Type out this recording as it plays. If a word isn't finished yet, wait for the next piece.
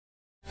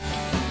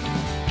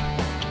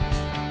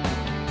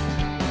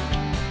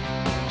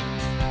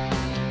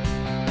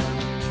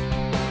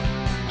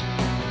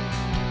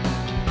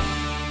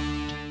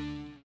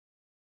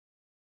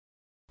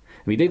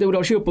Vítejte u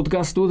dalšího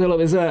podcastu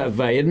televize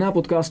V1,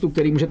 podcastu,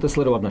 který můžete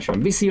sledovat v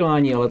našem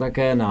vysílání, ale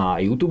také na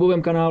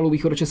YouTubeovém kanálu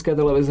Východočeské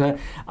televize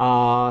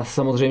a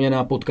samozřejmě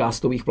na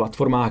podcastových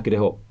platformách, kde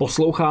ho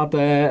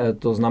posloucháte,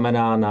 to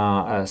znamená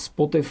na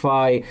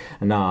Spotify,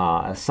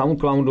 na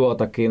Soundcloudu a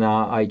taky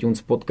na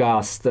iTunes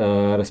Podcast,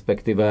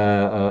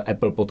 respektive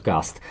Apple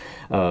Podcast.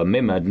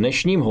 Mým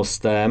dnešním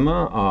hostem,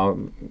 a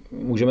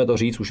můžeme to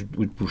říct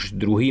už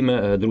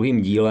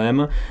druhým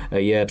dílem,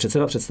 je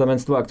předseda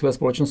představenstva akciové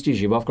společnosti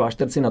Živa v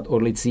Klášterci nad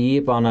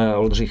Orlicí, pan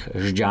Oldřich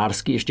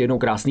Žďárský. Ještě jednou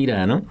krásný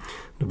den.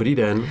 Dobrý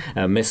den.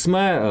 My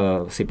jsme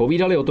si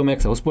povídali o tom,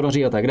 jak se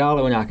hospodaří a tak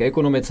dále, o nějaké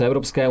ekonomice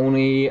Evropské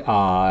unii,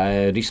 a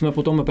když jsme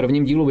po tom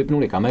prvním dílu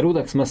vypnuli kameru,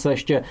 tak jsme se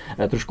ještě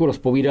trošku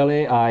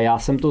rozpovídali a já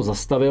jsem to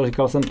zastavil,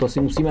 říkal jsem, to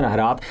si musíme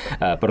nahrát,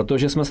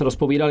 protože jsme se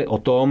rozpovídali o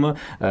tom,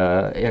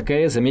 jaké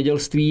je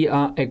zemědělství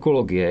a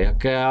ekologie,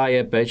 jaká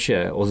je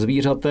péče o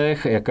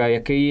zvířatech,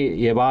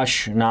 jaký je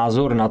váš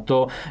názor na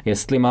to,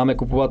 jestli máme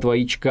kupovat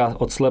vajíčka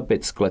od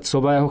slepic z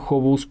klecového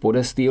chovu, z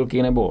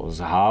podestýlky nebo z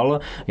hal,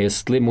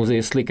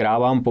 jestli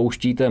krávám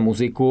pouštíte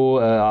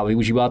muziku a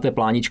využíváte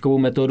pláničkovou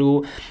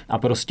metodu, a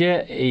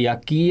prostě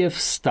jaký je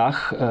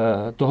vztah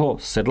toho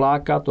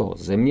sedláka, toho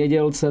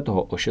zemědělce,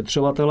 toho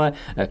ošetřovatele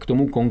k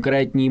tomu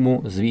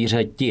konkrétnímu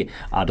zvířeti.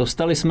 A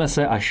dostali jsme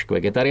se až k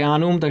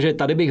vegetariánům, takže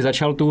tady bych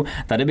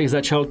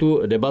začal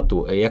tu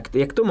debatu.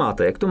 Jak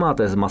to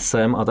máte s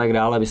masem a tak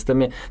dále?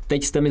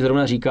 Teď jste mi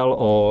zrovna říkal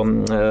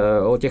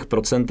o těch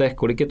procentech,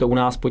 kolik je to u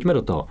nás, pojďme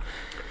do toho.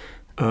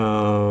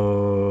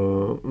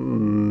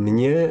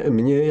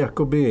 Mě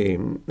jakoby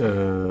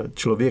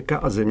člověka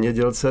a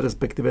zemědělce,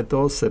 respektive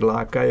toho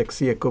sedláka, jak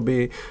si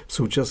jakoby v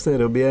současné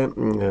době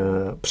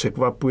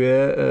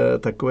překvapuje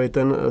takový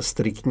ten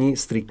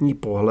striktní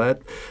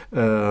pohled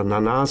na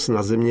nás,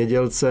 na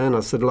zemědělce,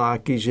 na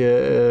sedláky,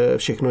 že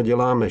všechno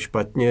děláme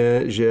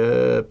špatně, že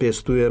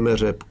pěstujeme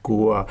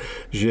řepku a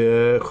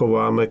že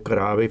chováme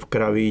krávy v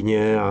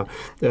kravíně a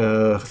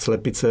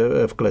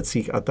slepice v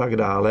klecích a tak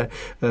dále.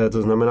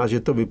 To znamená, že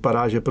to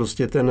vypadá, že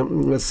prostě ten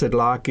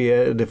sedlák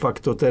je de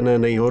facto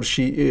ten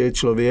nejhorší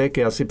člověk.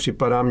 Já si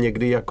připadám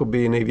někdy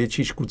jakoby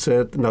největší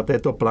škůdce na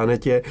této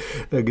planetě,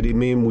 kdy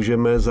my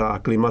můžeme za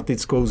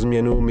klimatickou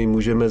změnu, my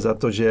můžeme za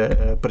to, že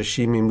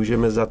prší, my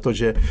můžeme za to,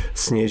 že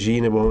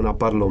sněží nebo ho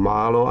napadlo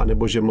málo,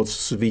 anebo že moc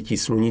svítí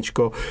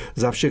sluníčko.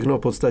 Za všechno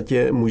v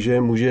podstatě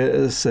může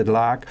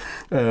sedlák,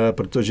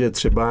 protože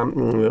třeba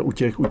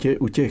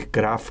u těch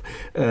krav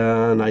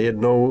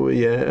najednou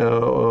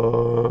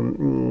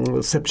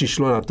se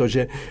přišlo na to,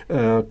 že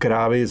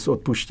krávy s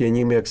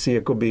odpuštěním jaksi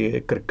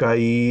jakoby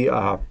krkají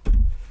a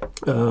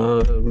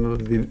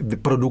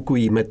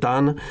vyprodukují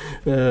metan,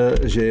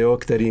 že jo,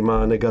 který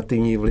má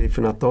negativní vliv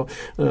na to,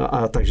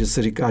 a takže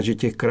se říká, že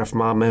těch krav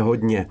máme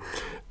hodně.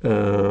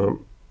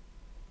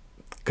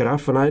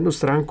 Krav na jednu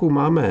stránku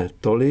máme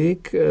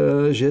tolik,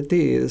 že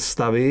ty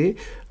stavy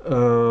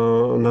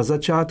na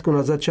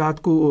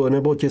začátku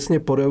nebo těsně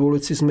po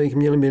revoluci jsme jich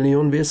měli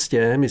 1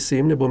 200 000,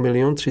 myslím, nebo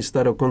 1 300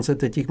 000, dokonce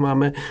teď jich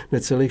máme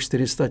necelých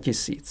 400 000.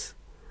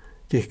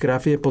 Těch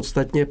krav je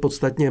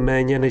podstatně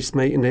méně,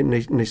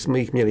 než jsme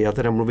jich měli. Já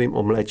teda mluvím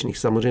o mléčných.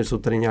 Samozřejmě jsou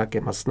tady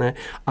nějaké masné,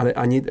 ale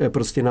ani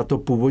prostě na to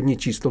původní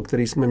číslo,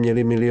 který jsme měli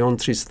 1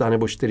 300 000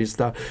 nebo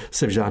 400 000,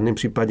 se v žádném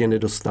případě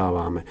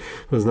nedostáváme.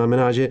 To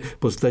znamená, že v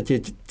podstatě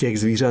těch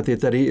zvířat je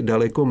tady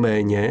daleko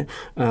méně,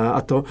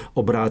 a to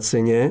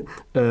obráceně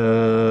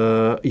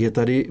je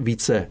tady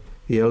více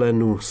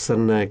jelenů,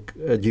 srnek,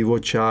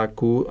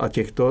 divočáků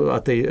a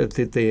ty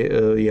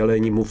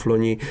jeleni,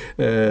 mufloni,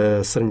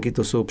 srnky,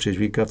 to jsou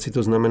přežvíkavci,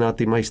 to znamená,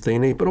 ty mají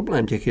stejný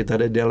problém, těch je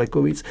tady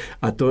daleko víc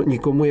a to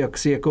nikomu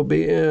jaksi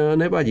jakoby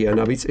nevadí. A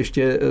navíc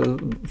ještě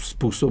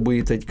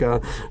způsobují,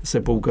 teďka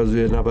se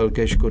poukazuje na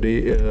velké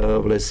škody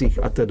v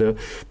lesích a tedy.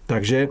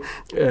 Takže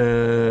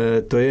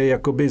to je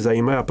jakoby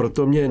zajímavé a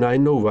proto mě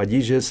najednou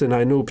vadí, že se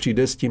najednou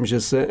přijde s tím,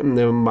 že se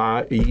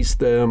má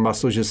jíst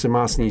maso, že se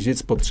má snížit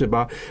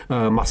spotřeba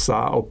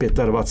masa o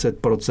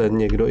 25%,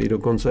 někdo i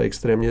dokonce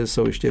extrémně,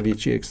 jsou ještě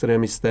větší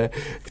extrémisté,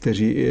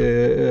 kteří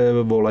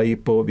volají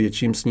po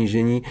větším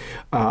snížení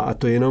a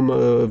to jenom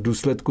v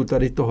důsledku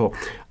tady toho.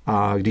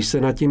 A když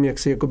se nad tím, jak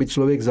si jakoby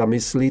člověk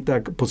zamyslí,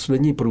 tak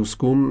poslední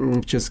průzkum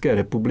v České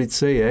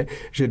republice je,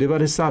 že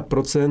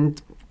 90%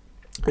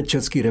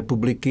 České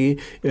republiky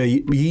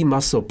jí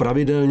maso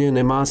pravidelně,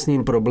 nemá s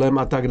ním problém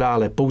a tak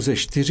dále. Pouze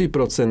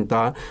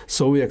 4%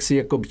 jsou jaksi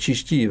jako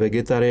čistí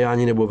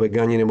vegetariáni nebo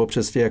vegani nebo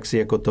přesně jaksi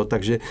jako to.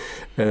 Takže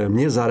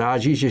mě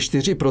zaráží, že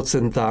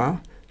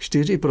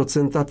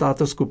 4%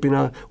 táto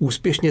skupina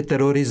úspěšně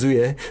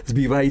terorizuje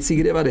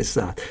zbývajících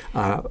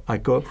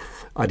 90%.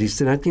 A když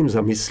se nad tím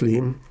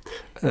zamyslím,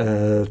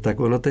 tak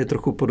ono to je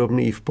trochu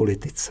podobné i v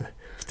politice.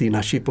 V té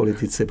naší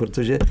politice,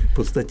 protože v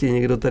podstatě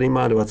někdo tady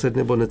má 20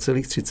 nebo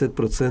necelých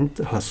 30%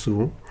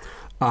 hlasů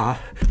a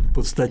v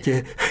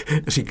podstatě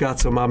říká,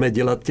 co máme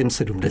dělat těm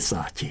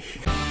 70.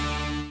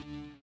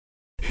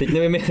 Teď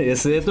nevím,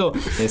 jestli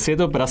je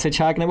to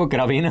prasečák nebo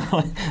kravín,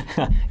 ale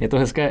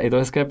je to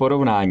hezké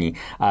porovnání.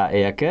 A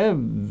jaké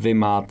vy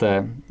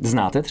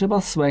znáte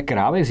třeba své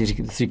krávy?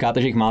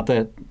 Říkáte, že jich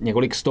máte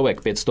několik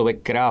stovek, 500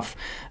 kráv.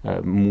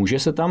 Může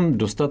se tam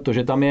dostat to,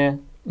 že tam je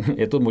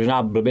to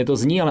možná blbě to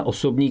zní, ale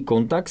osobní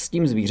kontakt s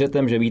tím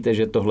zvířetem, že víte,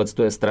 že tohle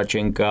je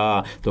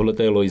stračenka, tohle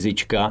je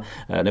lojzička,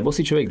 nebo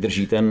si člověk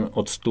drží ten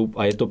odstup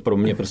a je to pro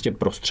mě prostě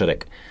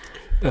prostředek?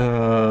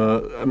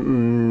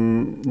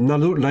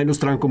 Na jednu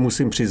stránku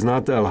musím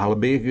přiznat, lhal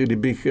bych,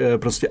 kdybych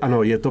prostě,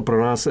 ano, je to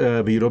pro nás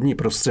výrobní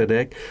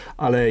prostředek,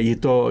 ale je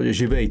to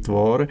živý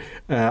tvor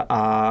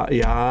a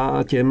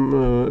já těm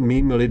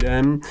mým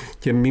lidem,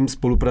 těm mým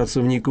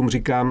spolupracovníkům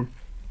říkám,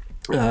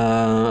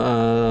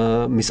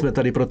 my jsme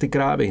tady pro ty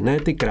krávy, ne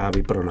ty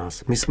krávy pro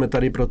nás. My jsme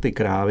tady pro ty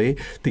krávy.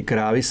 Ty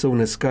krávy jsou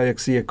dneska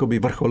jakoby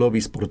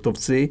vrcholoví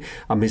sportovci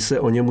a my se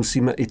o ně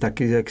musíme i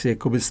taky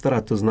jakoby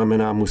starat. To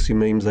znamená,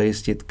 musíme jim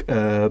zajistit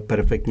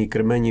perfektní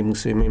krmení,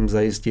 musíme jim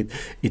zajistit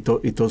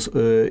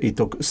i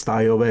to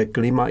stájové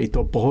klima, i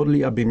to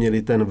pohodlí, aby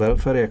měli ten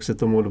welfare, jak se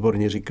tomu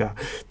odborně říká.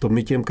 To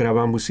my těm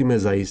krávám musíme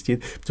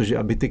zajistit, protože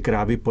aby ty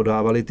krávy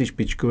podávaly ty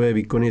špičkové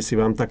výkony, jestli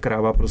vám ta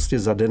kráva prostě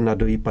za den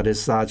nadojí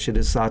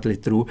 50-60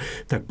 litrů,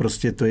 tak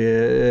prostě to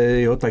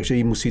je, takže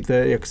jí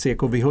musíte jaksi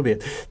jako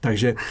vyhovět.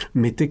 Takže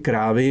my ty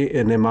krávy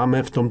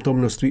nemáme v tomto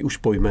množství už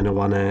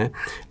pojmenované,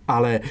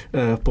 ale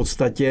v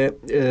podstatě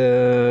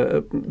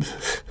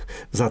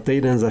za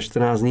týden, za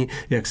 14 dní,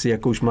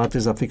 jako už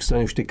máte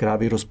zafixované, už ty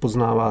krávy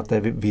rozpoznáváte,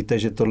 vy víte,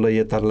 že tohle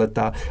je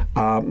tato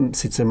a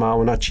sice má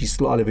ona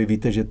číslo, ale vy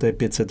víte, že to je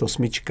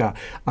 508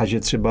 a že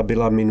třeba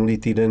byla minulý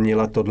týden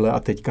měla tohle a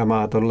teďka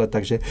má tohle,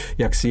 takže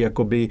jak si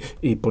jakoby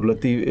i podle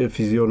té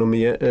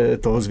fyzionomie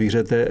toho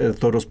zvířete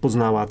to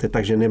rozpoznáváte,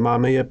 takže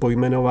nemáme je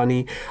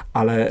pojmenovaný,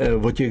 ale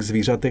o těch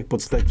zvířatech v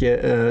podstatě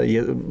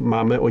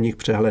máme o nich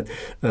přehled.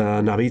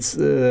 Navíc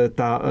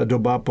ta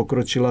doba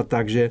pokročila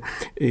tak, že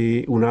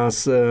i u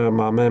nás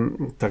máme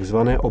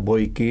takzvané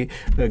obojky,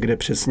 kde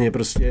přesně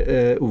prostě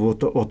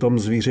o tom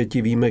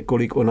zvířeti víme,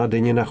 kolik ona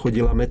denně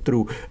nachodila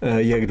metrů,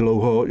 jak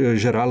dlouho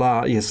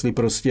žrala, jestli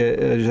prostě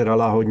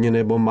žrala hodně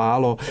nebo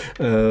málo.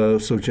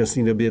 V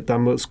současné době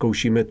tam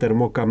zkoušíme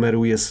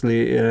termokameru,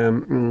 jestli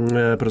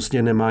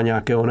prostě nemá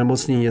nějaké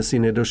onemocnění, jestli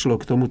nedošlo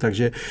k tomu,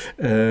 takže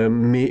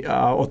my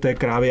a o té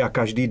krávě a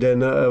každý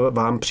den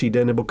vám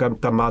přijde, nebo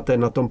tam máte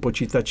na tom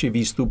počítači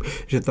výstup,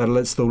 že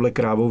s touhle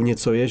krávou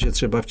něco je, že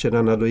třeba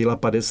včera nadojila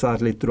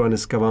 50 litrů a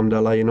dneska vám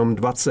dala jenom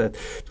 20.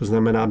 To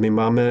znamená, my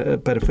máme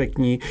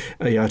perfektní,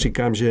 já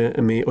říkám, že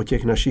my o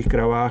těch našich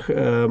kravách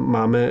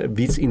máme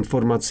víc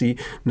informací,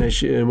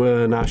 než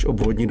náš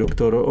obvodní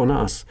doktor o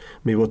nás.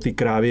 My o ty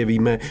krávě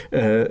víme,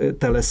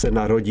 tele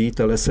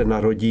se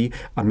narodí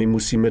a my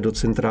musíme do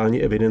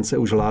centrální evidence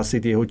už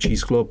hlásit jeho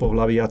číslo,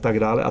 pohlaví a tak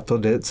dále a to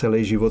jde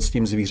celý život s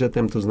tím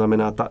zvířetem. To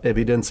znamená, ta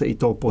evidence i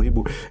toho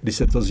pohybu, když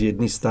se to z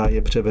jedné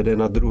stáje převede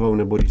na druhou,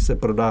 nebo když se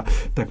prodá,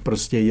 tak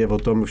prostě je o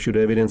tom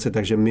všude evidence,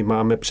 takže my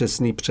máme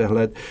přesný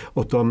přehled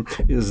o tom,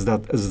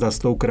 zda s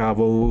tou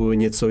krávou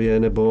něco je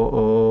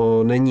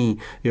nebo není.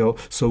 Jo?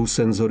 Jsou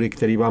senzory,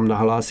 které vám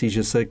nahlásí,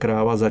 že se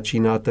kráva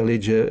začíná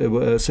telit, že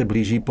se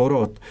blíží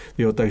porod,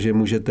 jo? Takže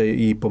můžete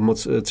jí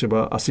pomoct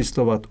třeba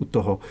asistovat u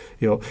toho.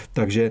 Jo?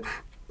 Takže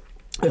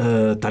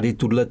tady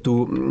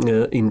tu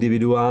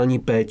individuální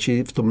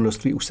péči v tom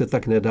množství už se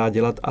tak nedá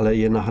dělat, ale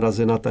je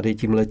nahrazena tady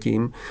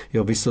tímhletím,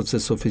 vysoce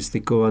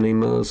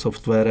sofistikovaným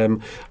softwarem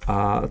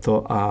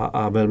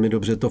a velmi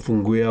dobře to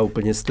funguje a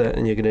úplně jste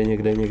někde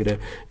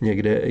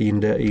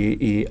jinde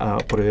a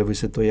projevuje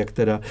se to jak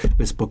teda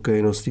ve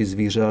spokojenosti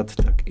zvířat,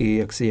 tak i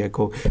jaksi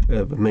jako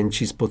v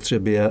menší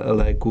spotřebě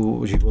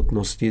léku,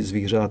 životnosti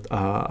zvířat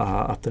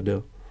a tedy.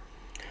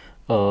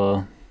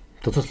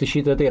 To, co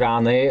slyšíte, ty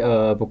rány,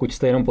 pokud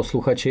jste jenom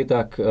posluchači,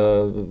 tak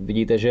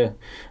vidíte, že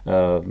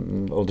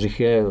Oldřich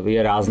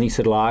je rázný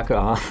sedlák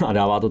a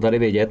dává to tady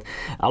vědět.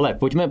 Ale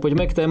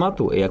pojďme k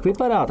tématu. Jak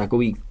vypadá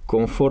takový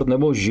komfort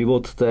nebo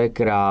život té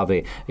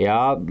krávy?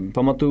 Já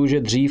pamatuju, že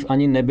dřív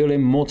ani nebyly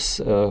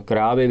moc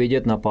krávy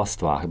vidět na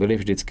pastvách. Byly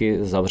vždycky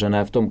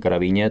zavřené v tom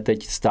kravíně.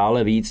 Teď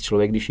stále víc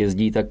člověk, když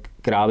jezdí, tak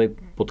krávy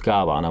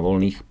potkává na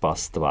volných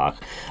pastvách.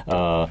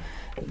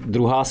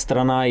 Druhá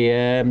strana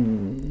je,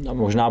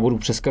 možná budu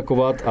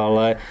přeskakovat,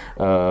 ale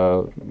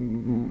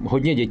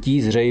hodně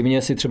dětí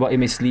zřejmě si třeba i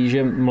myslí,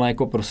 že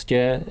mléko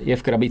prostě je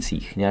v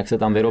krabicích. Nějak se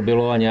tam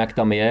vyrobilo a nějak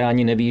tam je,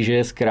 ani neví, že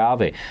je z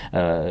krávy.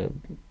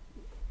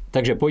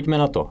 Takže pojďme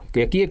na to.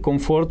 Jaký je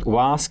komfort u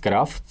vás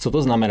krav? Co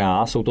to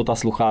znamená? Jsou to ta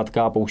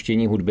sluchátka a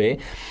pouštění hudby?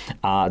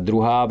 A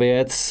druhá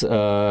věc,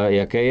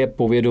 jaké je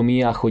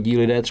povědomí a chodí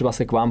lidé třeba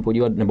se k vám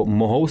podívat, nebo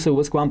mohou se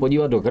vůbec k vám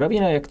podívat do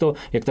kravíny?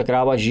 Jak ta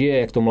kráva žije,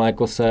 jak to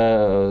mléko se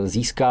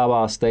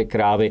získává z té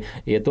krávy?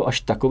 Je to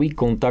až takový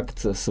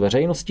kontakt s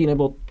veřejností,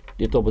 nebo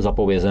je to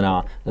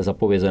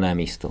zapovězené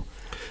místo?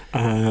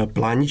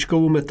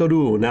 Pláničkovou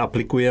metodu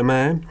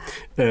neaplikujeme,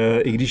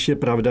 i když je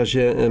pravda,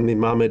 že my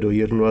máme do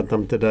Jirnu a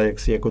tam teda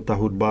jaksi jako ta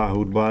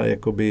hudba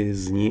jakoby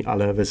zní,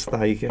 ale ve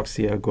stájích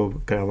jaksi jako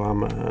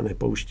krávám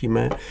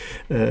nepouštíme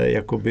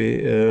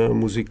jakoby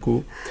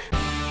muziku.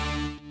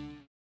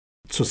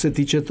 Co se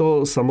týče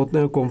toho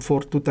samotného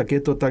komfortu, tak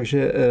je to tak,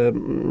 že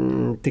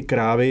ty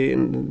krávy,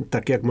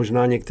 tak jak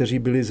možná někteří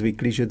byli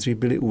zvyklí, že dřív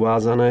byly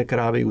uvázané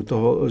krávy u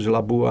toho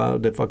žlabu a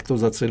de facto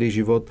za celý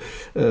život,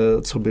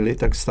 co byli,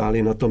 tak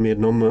stáli na tom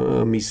jednom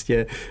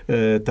místě,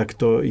 tak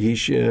to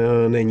již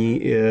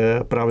není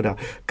pravda.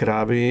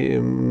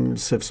 Krávy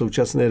se v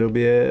současné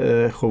době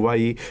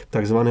chovají v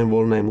takzvaném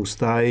volném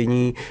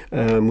ustájení,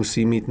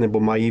 musí mít nebo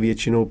mají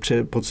většinou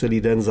po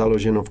celý den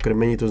založeno v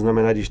krmení, to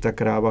znamená, když ta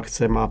kráva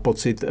chce, má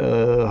pocit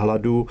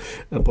hladu,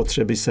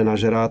 potřeby se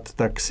nažrat,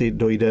 tak si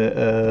dojde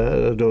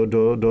do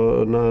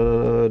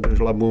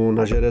žlabu,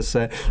 nažere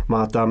se,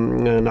 má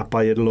tam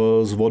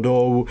napajedlo s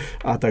vodou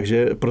a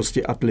takže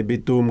prostě ad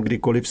libitum,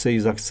 kdykoliv se jí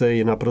zachce,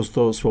 je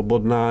naprosto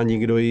svobodná,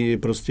 nikdo ji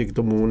prostě k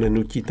tomu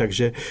nenutí,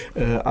 takže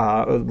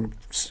a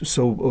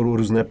jsou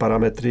různé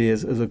parametry,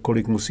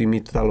 kolik musí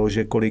mít ta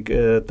lože, kolik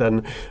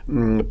ten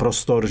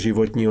prostor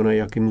životní, ona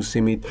jaký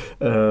musí mít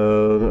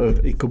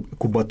i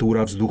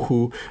kubatura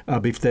vzduchu,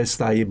 aby v té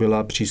stáji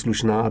byla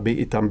příslušná, aby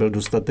i tam byl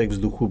dostatek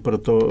vzduchu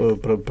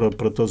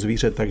pro to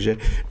zvíře, takže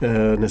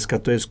dneska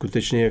to je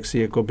skutečně jaksi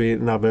jakoby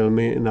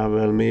na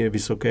velmi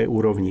vysoké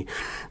úrovni.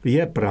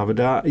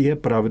 Je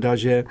pravda,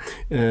 že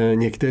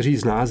někteří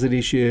z nás,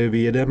 když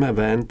vyjedeme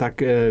ven,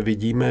 tak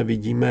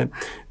vidíme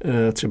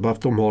třeba v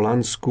tom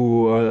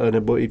Holandsku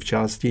nebo i v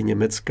části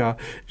Německa,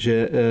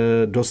 že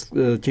dost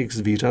těch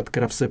zvířat,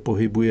 krav se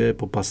pohybuje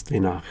po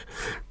pastvinách.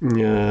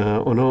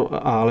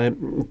 Ale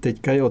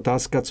teďka je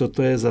otázka, co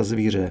to je za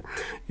zvíře.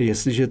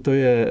 Jestliže to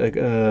je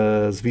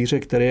zvíře,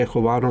 které je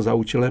chováno za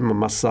účelem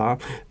masa,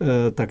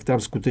 tak tam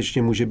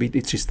skutečně může být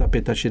i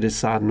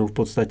 365 dnů v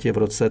podstatě v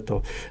roce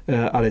to.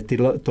 Ale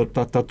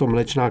tato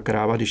mléčná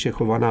kráva, když je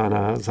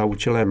chovaná za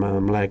účelem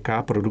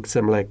mléka,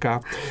 produkce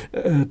mléka,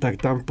 tak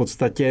tam v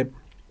podstatě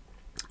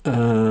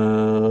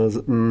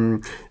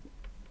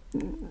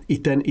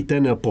i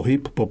ten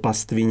pohyb po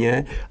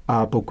pastvině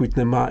a pokud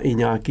nemá i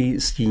nějaký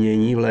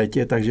stínění v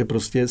létě, takže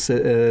prostě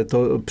se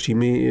to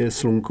přímý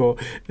slunko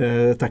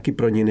taky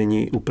pro ní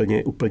není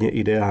úplně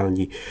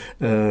ideální.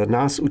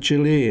 Nás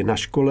učili na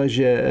škole,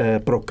 že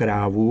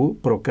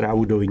pro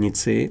krávu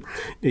dojnici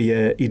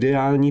je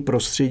ideální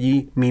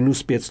prostředí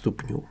 -5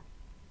 stupňů.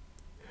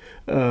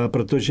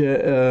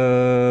 Protože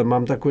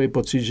mám takový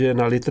pocit, že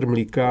na litr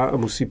mlíka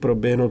musí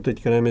proběhnout,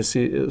 teďka nevím,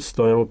 jestli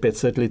 100 nebo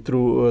 500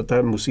 litrů,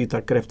 musí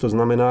ta krev, to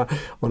znamená,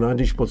 ona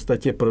když v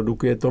podstatě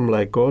produkuje to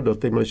mléko do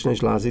té mléčné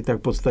žlázy, tak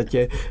v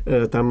podstatě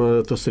tam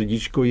to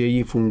srdíčko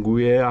její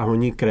funguje a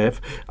honí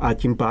krev a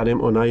tím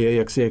pádem ona je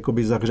jaksi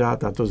jakoby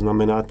zahřátá, to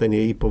znamená, ten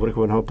její povrch,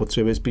 ona ho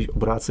potřebuje spíš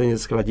obráceně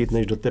schladit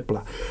než do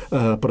tepla.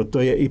 Proto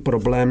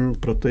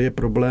je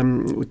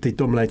problém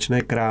tyto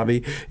mléčné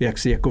krávy,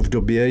 jaksi jako v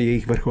době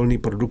jejich vrcholné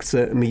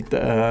produkce mít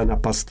na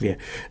pastvě.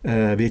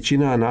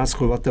 Většina nás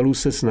chovatelů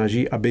se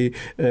snaží, aby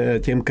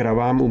těm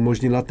kravám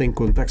umožnila ten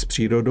kontakt s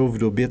přírodou v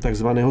době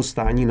takzvaného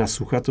stání na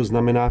sucha, to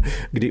znamená,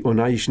 kdy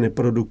ona již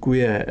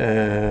neprodukuje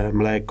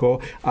mléko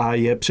a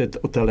je před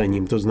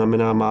otelením. To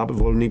znamená, má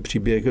volný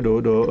příběh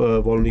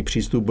volný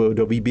přístup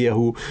do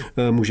výběhu,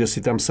 může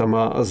si tam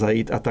sama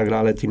zajít a tak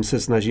dále. Tím se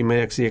snažíme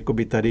jaksi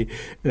jakoby tady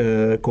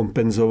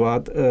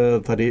kompenzovat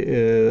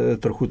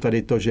trochu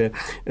to, že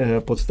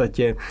v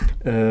podstatě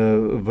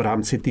v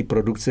rámci té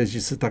produkce,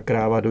 že se ta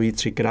kráva dojí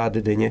 3krát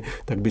denně,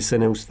 tak by se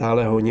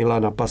neustále honila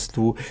na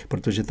pastvu,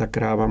 protože ta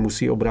kráva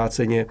musí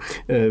obráceně,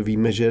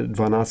 víme, že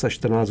 12 až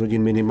 14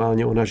 hodin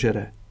minimálně ona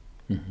žere.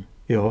 Mm-hmm.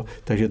 Jo,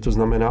 takže to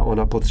znamená,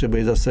 ona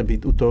potřebuje zase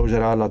být u toho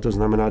žrádla, to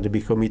znamená,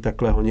 kdybychom ji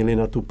takhle honili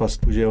na tu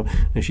pastvu, že jo,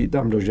 než ji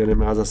tam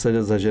doženeme a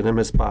zase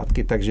zaženeme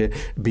zpátky, takže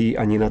by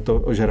ani na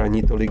to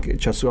žraní tolik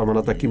času a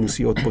ona taky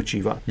musí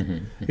odpočívat.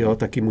 Jo,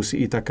 taky musí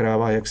i ta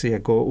kráva jaksi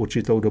jako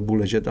určitou dobu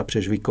ležet a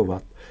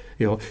přežvíkovat.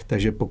 Jo,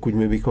 takže pokud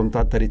my bychom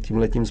tady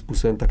tímhletím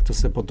způsobem, tak to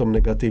se potom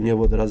negativně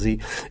odrazí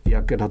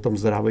jak na tom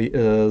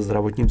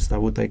zdravotním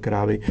stavu té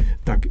krávy,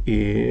 tak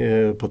i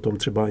potom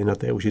třeba i na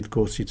té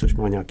užitkovosti, což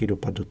má nějaký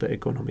dopad do té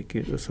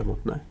ekonomiky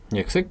samotné.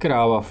 Jak se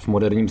kráva v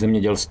moderním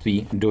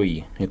zemědělství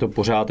dojí? Je to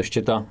pořád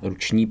ještě ta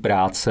ruční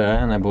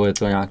práce, nebo je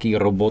to nějaký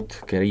robot,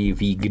 který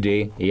ví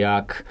kdy,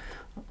 jak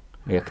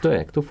to je,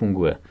 jak to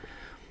funguje?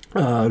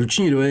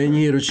 Ruční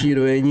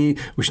dojení,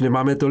 už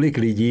nemáme tolik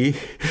lidí.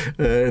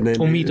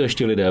 Umí to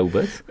ještě lidé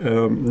vůbec?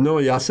 No,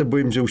 já se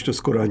bojím, že už to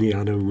skoro ani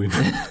já neumím.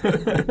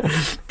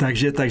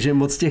 takže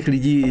moc těch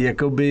lidí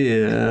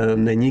jakoby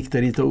není,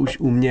 který to už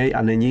umějí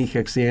a není jich,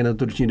 jak si je na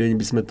to ruční dojení,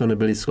 bychom to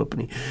nebyli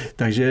schopni.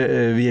 Takže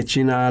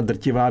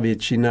drtivá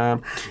většina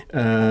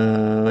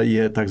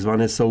je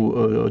takzvané, jsou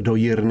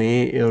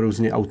dojírny,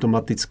 různě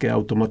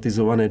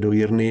automatizované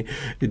dojírny,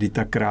 kdy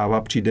ta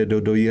kráva přijde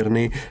do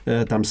dojírny,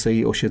 tam se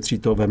jí ošetří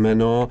to vemeno,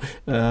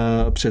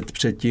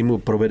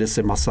 předtím provede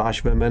se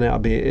masáž vemene,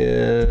 aby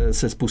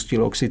se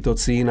spustil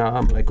oxytocín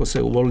a mléko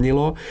se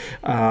uvolnilo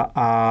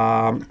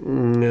a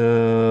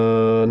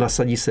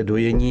nasadí se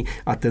dojení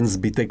a ten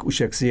zbytek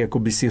už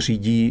jakoby si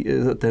řídí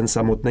ten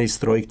samotný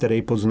stroj,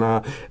 který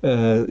pozná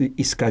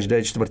i z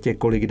každé čtvrtě,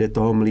 kolik jde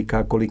toho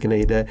mlíka, kolik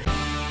nejde.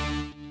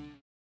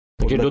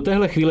 Takže do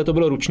téhle chvíle to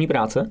bylo ruční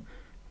práce?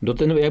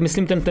 Já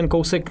myslím ten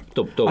kousek,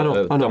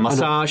 ta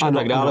masáž a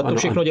tak dále, to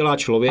všechno dělá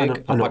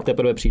člověk a pak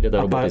teprve přijde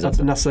ta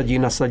robotizace.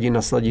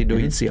 Nasadí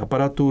dojící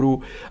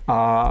aparaturu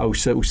a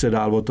už se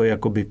dál o to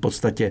jakoby v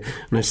podstatě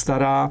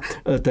nestará.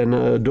 Ten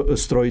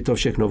stroj to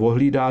všechno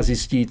ohlídá,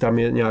 zjistí, tam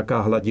je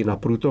nějaká hladina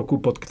průtoku,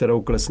 pod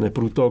kterou klesne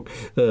průtok,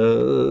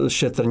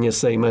 šetrně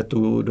sejme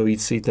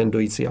ten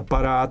dojící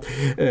aparát,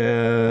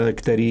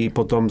 který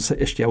potom se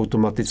ještě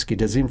automaticky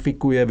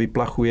dezinfikuje,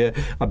 vyplachuje,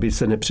 aby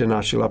se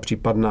nepřenášela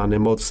případná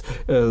nemoc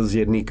z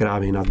jedné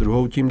krávy na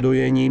druhou tím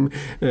dojením,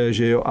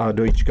 že jo, a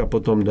dojička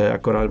potom jde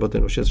akorát, nebo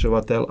ten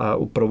ošetřovatel a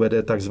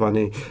provede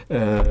takzvaný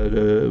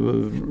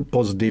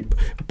postdip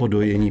po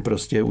dojení,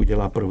 prostě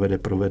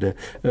provede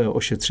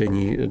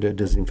ošetření,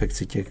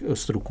 dezinfekci těch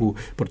struků,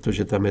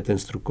 protože tam je ten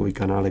strukový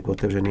kanálek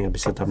otevřený, aby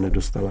se tam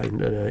nedostala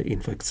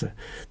infekce.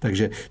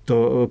 Takže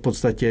to v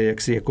podstatě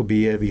jaksi jakoby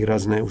je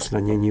výrazné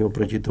usnadnění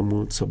oproti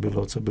tomu,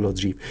 co bylo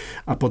dřív.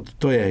 A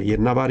to je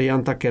jedna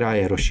varianta, která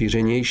je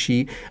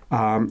rozšířenější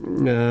a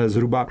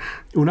zhruba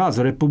u nás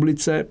v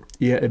republice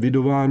je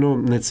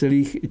evidováno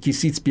necelých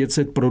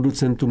 1500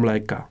 producentů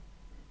mléka.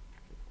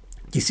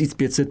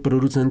 1500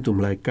 producentů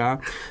mléka,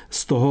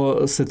 z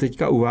toho se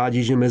teďka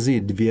uvádí, že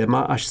mezi 2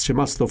 až 3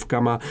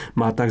 stovkama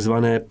má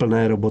takzvané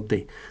plné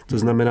roboty. To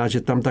znamená,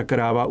 že tam ta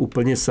kráva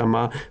úplně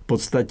sama, v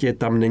podstatě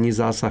tam není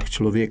zásah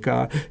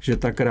člověka, že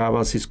ta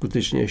kráva si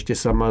skutečně ještě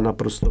sama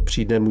naprosto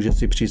přijde, může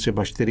si přijít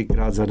třeba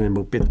 4krát za den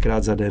nebo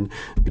 5krát za den,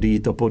 kdy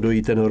to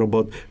podojí ten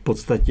robot, v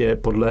podstatě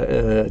podle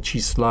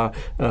čísla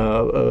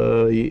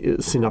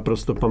si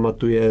naprosto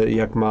pamatuje,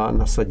 jak má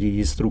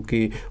nasadit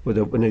struky,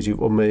 nejdřív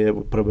omeje,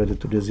 provede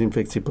tu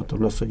dezinfekci, potom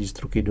nasadí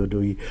struky do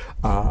dojí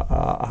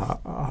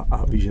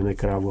a vyžene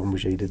krávu a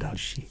může jít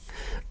další.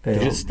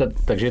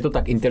 Takže je to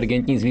tak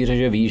inteligentní zvíře,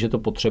 že ví, že to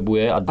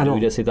potřebuje a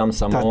dojde si tam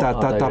samo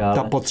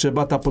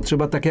ta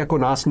potřeba tak jako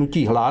nás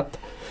nutí hlad,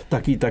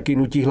 taky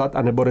nutí hlad,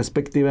 anebo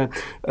respektive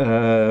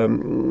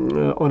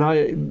ona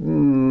je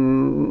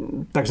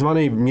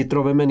takzvaný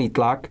vnitrovemenný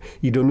tlak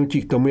ji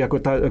donutí k tomu, jako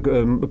ta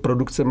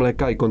produkce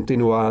mléka je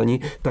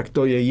kontinuální, tak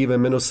to její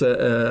vemeno se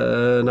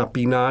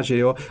napíná, že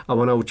jo, a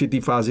ona v určitý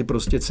fázi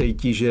prostě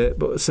cítí, že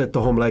se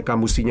toho mléka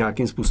musí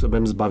nějakým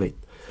způsobem zbavit.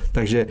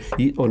 Takže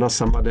ona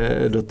sama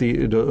jde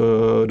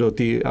do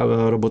té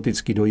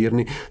robotické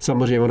dojírny.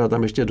 Samozřejmě ona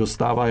tam ještě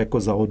dostává jako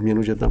za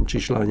odměnu, že tam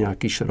přišla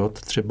nějaký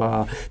šrot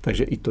třeba,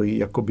 takže i to ji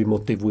jakoby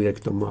motivuje k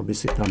tomu, aby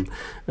si tam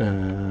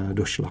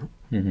došla.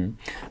 Mm-hmm.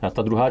 A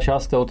ta druhá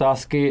část té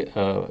otázky,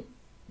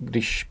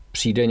 když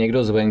přijde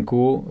někdo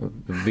zvenku,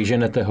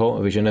 vyženete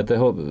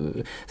ho.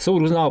 Jsou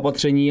různá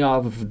opatření a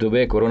v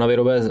době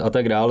koronavirové a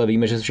tak dále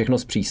víme, že se všechno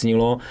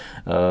zpřísnilo.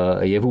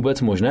 Je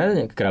vůbec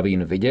možné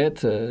kravín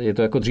vidět? Je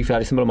to jako dřív,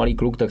 když jsem byl malý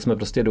kluk, tak jsme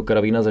prostě do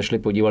kravína zašli,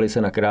 podívali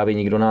se na krávy,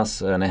 nikdo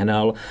nás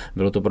nehnal,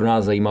 bylo to pro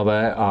nás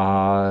zajímavé.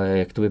 A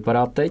jak to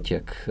vypadá teď?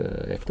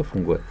 Jak to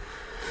funguje?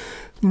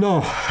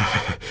 No,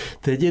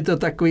 teď je to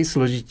takový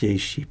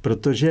složitější,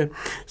 protože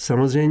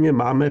samozřejmě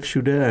máme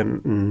všude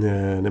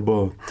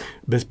nebo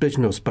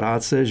bezpečnost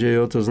práce, že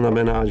jo, to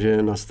znamená,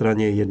 že na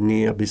straně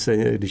jedné, aby se,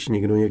 když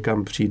někdo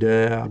někam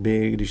přijde,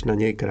 aby když na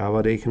něj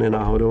kráva dechne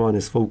náhodou a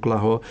nesfoukla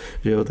ho,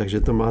 že jo,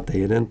 takže to máte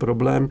jeden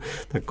problém,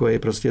 takový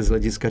prostě z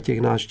hlediska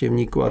těch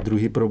návštěvníků a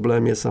druhý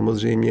problém je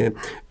samozřejmě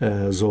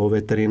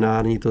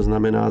zooveterinární, to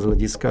znamená z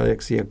hlediska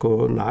jaksi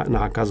jako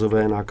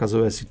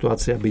nákazové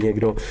situace, aby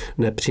někdo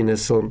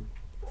nepřinesl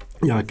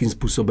nějakým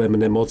způsobem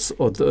nemoc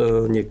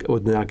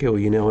od nějakého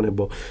jiného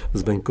nebo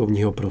z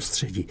venkovního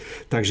prostředí.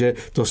 Takže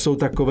to jsou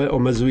takové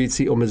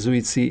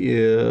omezující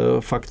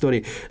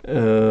faktory.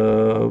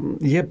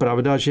 Je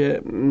pravda, že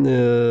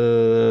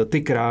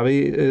ty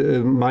krávy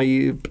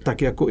mají,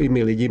 tak jako i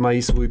my lidi,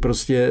 mají svůj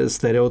prostě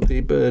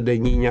stereotyp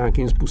denní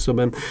nějakým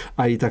způsobem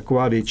a i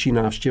taková větší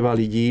návštěva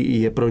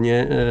lidí je pro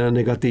ně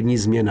negativní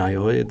změna.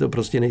 Jo? Je to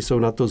prostě nejsou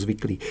na to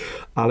zvyklí.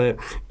 Ale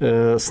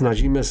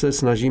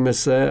snažíme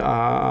se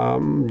a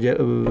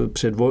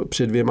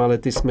před 2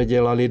 lety jsme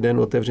dělali den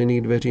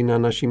otevřených dveří na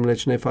naší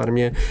mléčné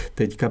farmě.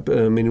 Teďka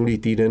minulý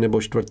týden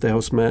nebo 4.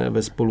 jsme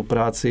ve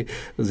spolupráci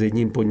s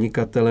jedním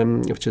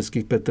podnikatelem v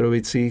Českých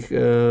Petrovicích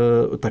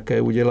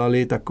také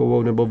udělali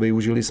takovou, nebo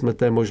využili jsme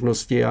té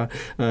možnosti a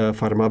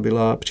farma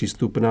byla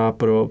přístupná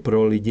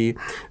pro lidi,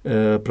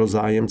 pro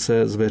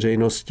zájemce z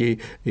veřejnosti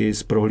i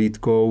s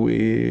prohlídkou,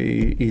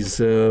 i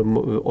s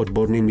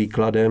odborným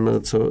výkladem,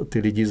 co ty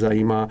lidi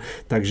zajímá.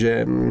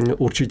 Takže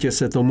určitě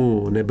se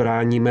tomu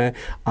nebráníme,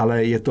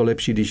 ale je to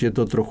lepší, když je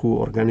to trochu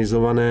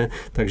organizované,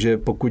 takže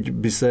pokud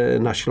by se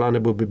našla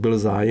nebo by byl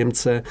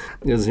zájemce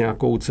s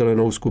nějakou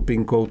ucelenou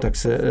skupinkou, tak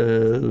se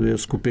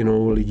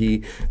skupinou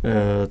lidí,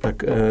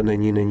 tak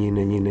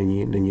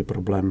není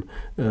problém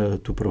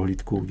tu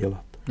prohlídku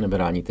udělat.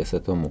 Nebráníte se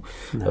tomu.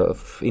 Ne.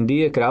 V Indii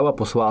je kráva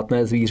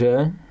posvátné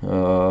zvíře.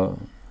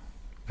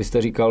 Vy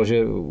jste říkal,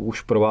 že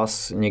už pro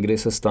vás někdy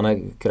se stane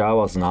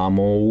kráva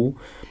známou.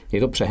 Je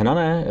to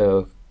přehnané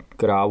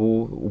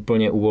krávu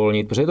úplně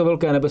uvolnit, protože je to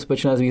velké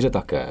nebezpečné zvíře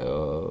také.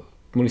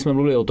 my jsme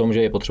mluvili o tom,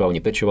 že je potřeba o ní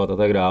pečovat a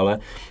tak dále,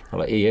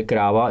 ale i je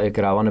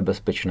kráva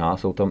nebezpečná,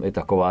 jsou tam i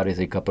taková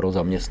rizika pro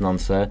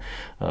zaměstnance.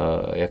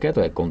 Jaké to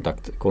je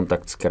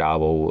kontakt s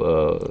krávou?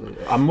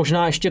 A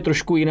možná ještě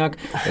trošku jinak,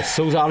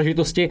 jsou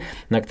záležitosti,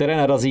 na které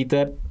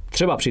narazíte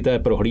třeba při té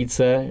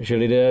prohlídce,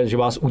 že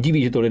vás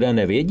udiví, že to lidé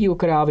nevědí o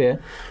krávě?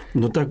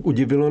 No tak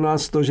udivilo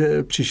nás to,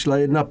 že přišla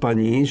jedna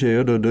paní, že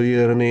jo, do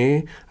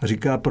dojírny a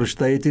říká, proč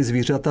tady ty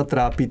zvířata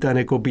trápíte a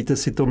nekoupíte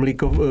si to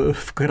mlíko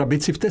v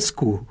krabici v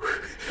Tesku.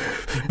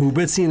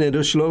 Vůbec jí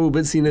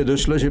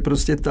nedošlo, že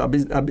prostě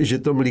že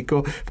to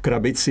mlíko v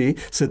krabici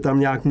se tam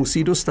nějak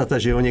musí dostat a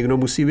že ho někdo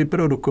musí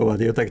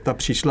vyprodukovat. Jo? Tak ta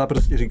přišla,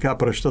 prostě říká,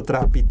 proč to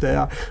trápíte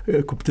a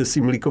kupte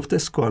si mlíko v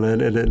Tesku a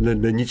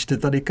neničte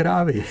tady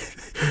krávy.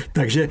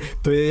 Takže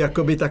to je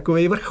jakoby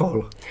takovej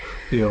vrchol.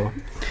 Jo.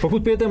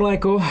 Pokud pijete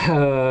mléko,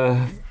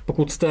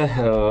 pokud jste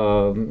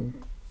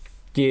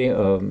ti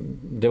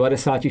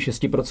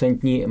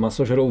 96%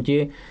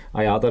 masožrouti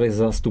a já tady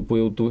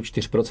zastupuju tu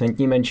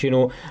 4%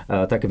 menšinu,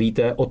 tak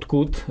víte,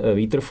 odkud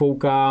vítr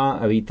fouká,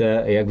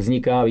 víte, jak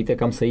vzniká, víte,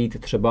 kam se jít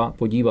třeba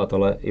podívat,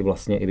 ale i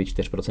vlastně i vy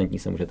 4%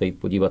 se můžete jít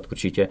podívat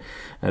určitě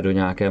do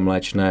nějaké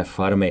mléčné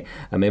farmy.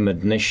 Mým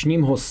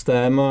dnešním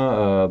hostem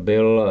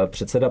byl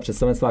předseda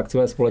představenstva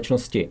akciové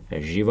společnosti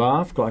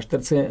Živa v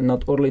Klášterci nad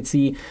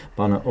Orlicí,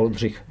 pan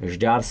Oldřich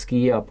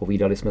Žďárský, a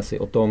povídali jsme si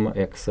o tom,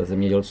 jak se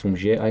zemědělcům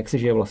žije a jak se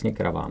žije vlastně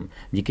kravám.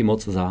 Díky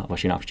moc za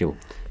vaši návštěvu.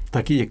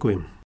 Taky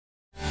děkuji.